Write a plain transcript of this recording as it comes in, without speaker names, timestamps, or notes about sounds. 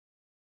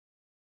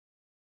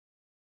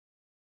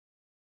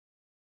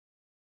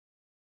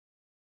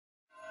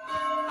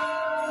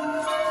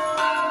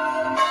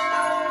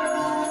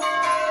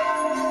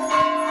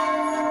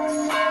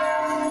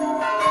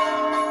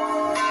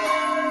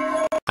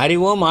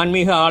அறிவோம்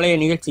ஆன்மீக ஆலய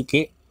நிகழ்ச்சிக்கு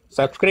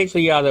சப்ஸ்கிரைப்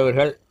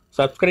செய்யாதவர்கள்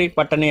சப்ஸ்கிரைப்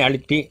பட்டனை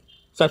அழுத்தி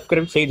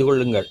சப்ஸ்கிரைப் செய்து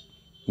கொள்ளுங்கள்.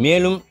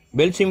 மேலும்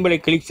பெல் சிம்பலை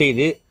கிளிக்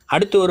செய்து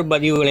அடுத்த ஒரு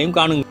பதிவுகளையும்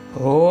காணுங்கள்.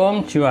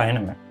 ஓம் சிவாய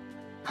நம.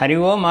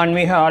 அறிவோம்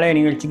ஆன்மீக ஆலய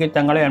நிகழ்ச்சிக்கு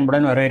தங்களை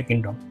அன்புடன்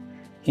வரவேற்கின்றோம்.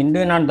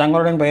 இன்று நான்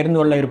தங்களுடன் பகிர்ந்து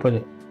கொள்ள இருப்பது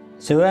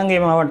சிவகங்கை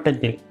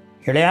மாவட்டத்தில்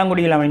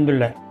இளையாங்குடியில்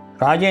அமைந்துள்ள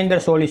ராஜேந்திர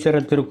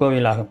சோழீஸ்வரர்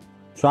திருக்கோவிலாகும்.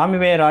 சுவாமி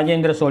பெயர்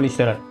ராஜேந்திர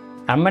சோழீஸ்வரர்,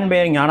 அம்மன்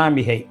பெயர்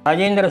ஞானாம்பிகை.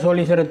 ராஜேந்திர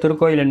சோழீஸ்வரர்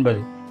திருக்கோயில்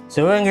என்பது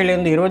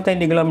சிவகங்கையிலிருந்து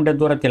 25 கிலோமீட்டர்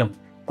தூரத்திலும்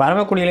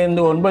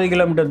பரமக்குடியிலிருந்து 9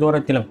 கிலோமீட்டர்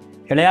தூரத்திலும்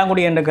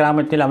இளையாங்குடி என்ற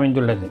கிராமத்தில்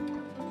அமைந்துள்ளது.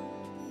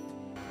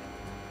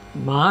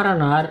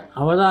 மாரனார்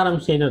அவதாரம்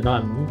செய்த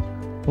தலமும்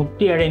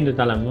முக்தி அடைந்த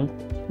தலமும்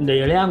இந்த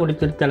இளையாங்குடி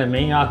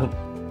திருத்தலமே ஆகும்.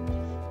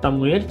 தம்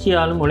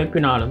முயற்சியாலும்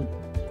உழைப்பினாலும்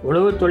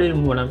உழவு தொழில்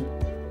மூலம்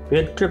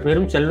பெற்ற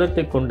பெரும்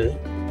செல்வத்தை கொண்டு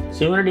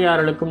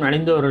சிவனடியார்களுக்கும்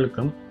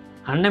நலிந்தவர்களுக்கும்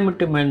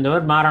அன்னமிட்டு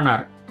மகிழ்ந்தவர்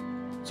மாரனார்.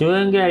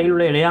 சிவகங்கை அருகில்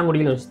உள்ள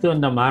இளையாங்குடியில் வசித்து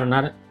வந்த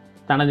மாரனார்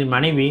தனது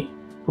மனைவி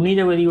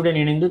புனிதவதியுடன்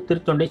இணைந்து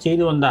திருத்தொண்டை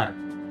செய்து வந்தார்.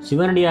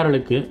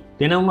 சிவனடியார்களுக்கு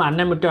தினமும்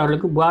அன்னமிட்டு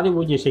அவர்களுக்கு பாதை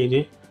பூஜை செய்து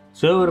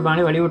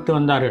சிவபெருமானை வழிபட்டு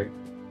வந்தார்கள்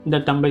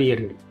இந்த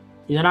தம்பதியர்கள்.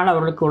 இதனால்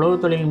அவர்களுக்கு உழவு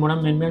தொழிலின்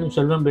மூலம் மென்மேலும்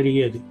செல்வம்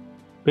பெருகியது.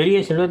 பெரிய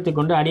செல்வத்தை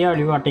கொண்டு அடியார்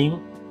வழிபாட்டையும்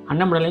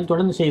அன்னமிடலையும்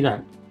தொடர்ந்து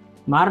செய்தார்.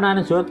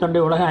 மாரனாரின்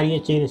சிவத்தொண்டை உலக அறிய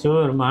செய்த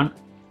சிவபெருமான்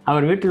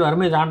அவர் வீட்டில்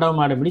வறுமை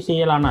தாண்டவமாடும்படி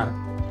செய்யலானார்.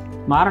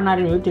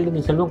 மாரனாரின் வீட்டில்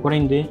இருந்த செல்வம்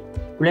குறைந்து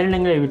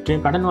விளைநிலங்களை விற்று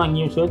கடன்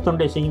வாங்கியும்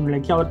சிவத்தொண்டை செய்யும்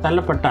நிலைக்கு அவர்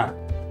தள்ளப்பட்டார்.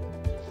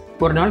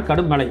 ஒரு நாள்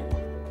கடும் மழை.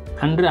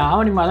 அன்று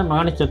ஆவணி மாதம்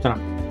மகா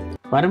நட்சத்திரம்.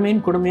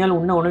 வறுமையின் கொடுமையால்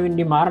உண்ண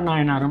உணவின்றி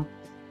மாரநாயனாரும்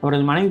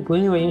அவரது மனைவி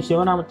புனிதவதியும்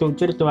சிவநாமத்தை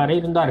உச்சரித்தவாறே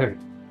இருந்தார்கள்.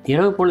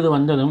 இரவு பொழுது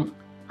வந்ததும்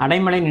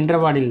அடைமழை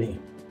நின்றபாடில்லை.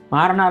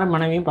 மாரனாரும்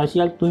மனைவியும்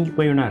பசியால் தூங்கி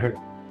போயினார்கள்.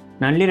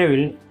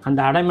 நள்ளிரவில் அந்த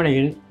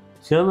அடைமழையில்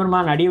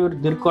சிவபெருமான்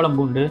அடியவர் திருக்கோலம்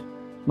பூண்டு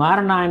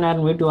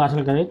மாரநாயனாரின் வீட்டு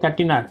வாசல் கதவை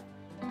தட்டினார்.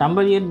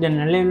 தம்பதியர் இந்த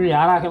நிலையில்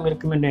யாராக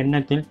இருக்கும் என்ற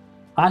எண்ணத்தில்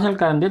வாசல்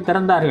கதந்து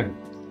திறந்தார்கள்.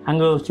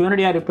 அங்கு ஒரு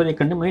சிவனடியார் இருப்பதைக்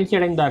கண்டு மகிழ்ச்சி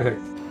அடைந்தார்கள்.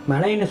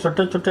 மலையில்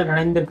சொட்ட சொட்ட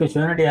நனைந்திருக்கும்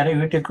சிவனடியாரை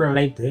வீட்டிற்குள்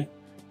அழைத்து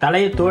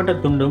தலையை துவட்ட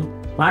துண்டும்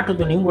மாற்று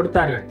துணியும்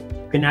கொடுத்தார்கள்.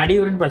 பின்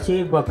அடியவரின்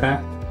பசியை போக்க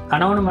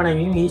கணவனும்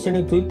மனைவியும்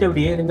ஈசனை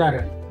துய்த்தபடியே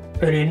இருந்தார்கள்.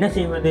 வேறு என்ன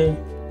செய்வது?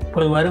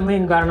 இப்போது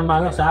வறுமையின்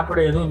காரணமாக சாப்பிட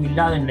எதுவும்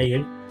இல்லாத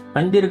நிலையில்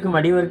வந்திருக்கும்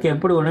அடியவருக்கு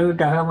எப்படி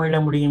உணவிட்டாக மகிழ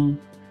முடியும்?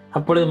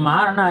 அப்பொழுது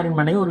மாரனாரின்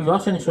மனைவி ஒரு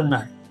யோசனை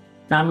சொன்னார்.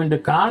 நாம் இன்று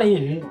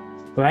காலையில்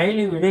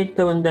வயலில்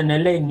விதைத்து வந்த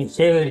நெல்லை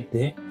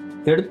சேகரித்து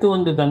எடுத்து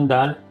வந்து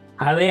தந்தால்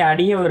அதை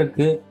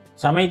அடியவருக்கு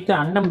சமைத்து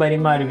அன்னம்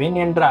பரிமாறுவேன்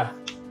என்றார்.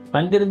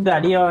 வந்திருந்த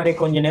அடியவரை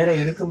கொஞ்ச நேரம்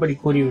இருக்கும்படி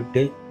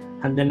கூறிவிட்டு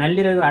அந்த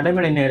நள்ளிரவு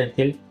அடைமழை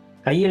நேரத்தில்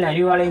கையில்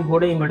அறிவாளையும்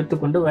கூடையும்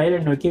எடுத்துக்கொண்டு வயலை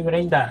நோக்கி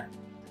விரைந்தார்.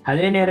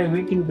 அதே நேரம்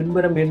வீட்டின்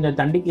பின்புறம் இருந்த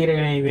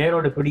தண்டுக்கீரைகளை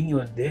வேரோடு பிடுங்கி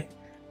வந்து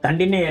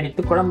தண்டினை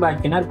அடித்து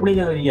குழம்பாக்கினார்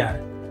புனிதவதியார்.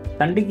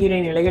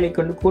 தண்டுக்கீரையின் இலைகளை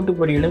கொண்டு கூட்டு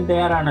பொரியலும்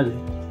தயாரானது.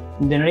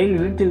 இந்த நிலையில்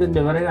வீட்டில்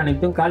இருந்த விறகு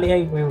அனைத்தும்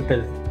காலியாகி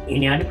போய்விட்டது.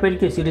 இனி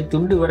அடுப்பெரிக்க சிறு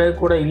துண்டு விறகு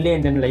கூட இல்லை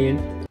என்ற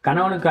நிலையில்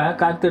கணவனுக்காக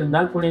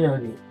காத்திருந்தால்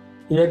புனிதவதி.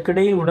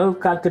 இதற்கிடையில் உணவு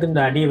காத்திருந்த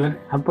அடியவர்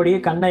அப்படியே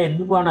கண்ணை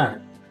எரிந்து போனார்.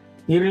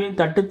 இருளில்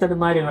தட்டு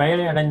தடுமாறி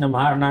வயலை அடைந்த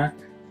மாரனார்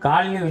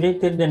காலையில்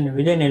விதைத்திருந்த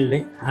விதை நெல்லை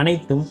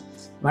அனைத்தும்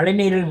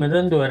மழைநீரில்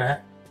மிதந்து வர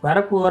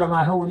வரப்பு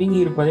ஓரமாக ஒதுங்கி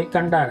இருப்பதை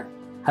கண்டார்.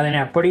 அதனை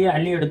அப்படியே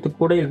அள்ளி எடுத்து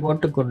கூடையில்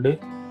போட்டுக்கொண்டு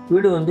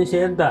வீடு வந்து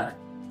சேர்ந்தார்.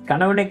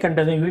 கணவனை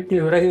கண்டதும்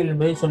வீட்டில் விறகு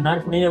என்பதை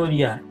சொன்னார்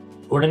புனிதவதியார்.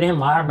 உடனே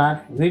மாரனார்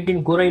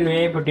வீட்டின் கூரையில்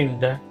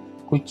வேயப்பட்டிருந்த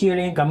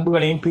குச்சிகளையும்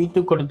கம்புகளையும்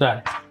பீத்து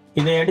கொடுத்தார்.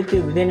 இதையடுத்து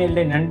விதை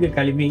நெல்லை நன்கு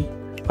கழுவி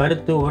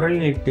பருத்து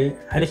உரலில் இட்டு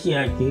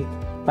அரிசியாக்கி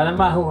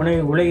பதமாக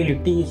உணவை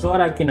உலையிலிட்டு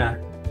சோறாக்கினார்.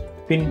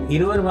 பின்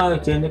இருவருமாக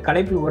சேர்ந்து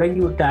களைப்பில்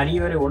உறங்கிவிட்ட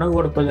அடியவரை உணவு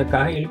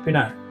கொடுப்பதற்காக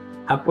எழுப்பினார்.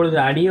 அப்பொழுது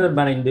அடியவர்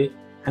மறைந்து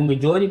அங்கு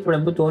ஜோதி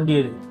பிழம்பு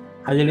தோன்றியது.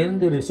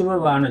 அதிலிருந்து ரிஷப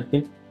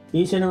வாகனத்தில்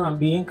ஈசனும்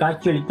அம்பியும்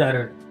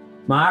காட்சியளித்தார்கள்.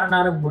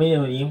 மாரனாரும்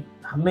புனிதவதியும்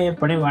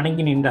அம்மையப்பனை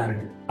வணங்கி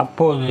நின்றார்கள்.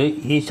 அப்போது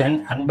ஈசன்,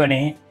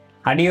 அன்பனே,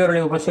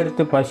 அடியோர்களை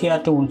உபசரித்து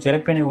பசியாற்று உன்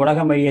சிறப்பினை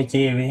உலகம் அறிய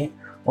செய்யவே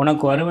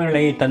உனக்கு வறுமை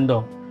நிலையை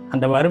தந்தோம்.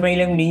 அந்த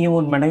வறுமையிலும் நீயும்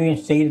உன்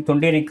மனைவியும் செய்து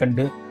தொண்டினைக்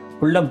கண்டு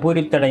உள்ளம்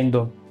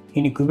பூரித்தடைந்தோம்.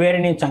 இனி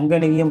குபேரனின்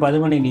சங்கநிதியும்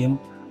பதுமநிதியும்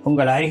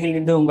உங்கள் அருகில்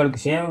நின்று உங்களுக்கு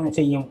சேவை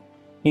செய்யும்.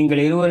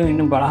 நீங்கள் இருவரும்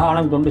இன்னும்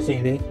பலகாலம் தொண்டு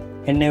செய்து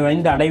என்னை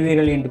வந்து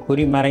அடைவீர்கள் என்று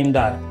கூறி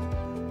மறைந்தார்.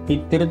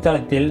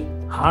 இத்திருத்தலத்தில்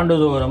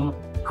ஆண்டுதோறும்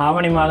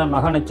ஆவணி மாதம்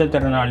மக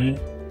நட்சத்திர நாளில்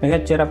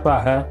மிகச்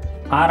சிறப்பாக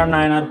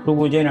மாரநாயனார்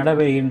பூஜை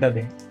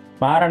நடைபெறுகின்றது.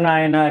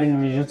 மாரநாயனாரின்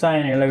விவசாய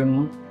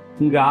நிலவும்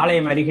இங்கு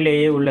ஆலயம்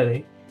அருகிலேயே உள்ளது.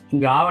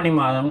 இங்கு ஆவணி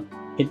மாதம்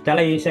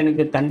இத்தல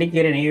ஈசனுக்கு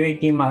தண்டிக்கீரை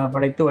நைவேத்தியமாக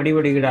படைத்து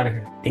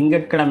வழிபடுகிறார்கள்.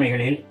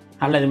 திங்கட்கிழமைகளில்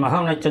அல்லது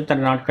மகம் நட்சத்திர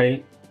நாட்களில்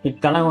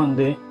இத்தலம்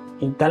வந்து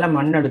இத்தலம்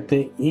மண்ணெடுத்து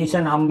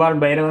ஈசன், அம்பாள்,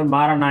 பைரவர்,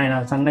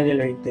 மாரநாயனார்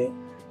சன்னதியில் வைத்து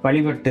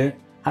வழிபட்டு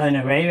அதனை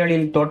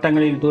வயல்களில்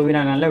தோட்டங்களில்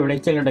தூவினால் நல்ல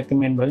விளைச்சல்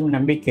கிடைக்கும் என்பதும்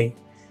நம்பிக்கை.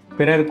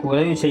 பிறருக்கு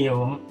உதவி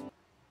செய்யவும்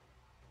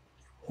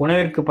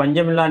உணவிற்கு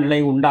பஞ்சமில்லா நிலை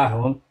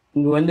உண்டாகவும்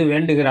இங்கு வந்து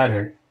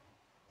வேண்டுகிறார்கள்.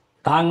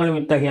 தாங்களும்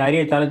இத்தகைய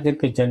அரிய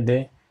தலத்திற்கு சென்று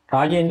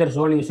ராஜேந்திர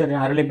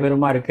சோழீஸ்வரன் அருளை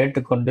பெறுமாறு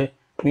கேட்டுக்கொண்டு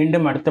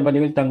மீண்டும் அடுத்த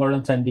பதிவில்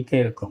தங்களுடன் சந்திக்க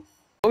இருக்கும்.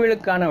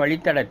 கோவிலுக்கான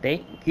வழித்தடத்தை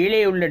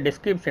கீழே உள்ள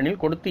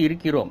டிஸ்கிரிப்ஷனில் கொடுத்து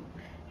இருக்கிறோம்.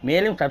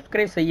 மேலும்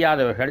சப்ஸ்கிரைப்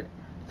செய்யாதவர்கள்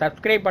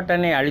சப்ஸ்கிரைப்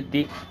பட்டனை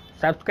அழுத்தி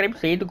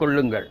சப்ஸ்கிரைப் செய்து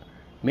கொள்ளுங்கள்.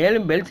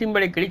 மேலும் பெல்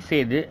சிம்பலை கிளிக்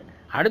செய்து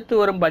அடுத்து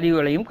வரும்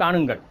பதிவுகளையும்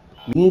காணுங்கள்.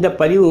 இந்த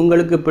பதிவு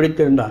உங்களுக்கு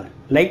பிடித்திருந்தால்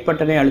லைக்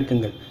பட்டனை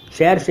அழுத்துங்கள்,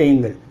 ஷேர்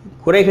செய்யுங்கள்,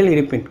 குறைகள்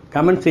இருப்பின்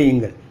கமெண்ட்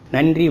செய்யுங்கள்.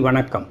 நன்றி,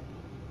 வணக்கம்.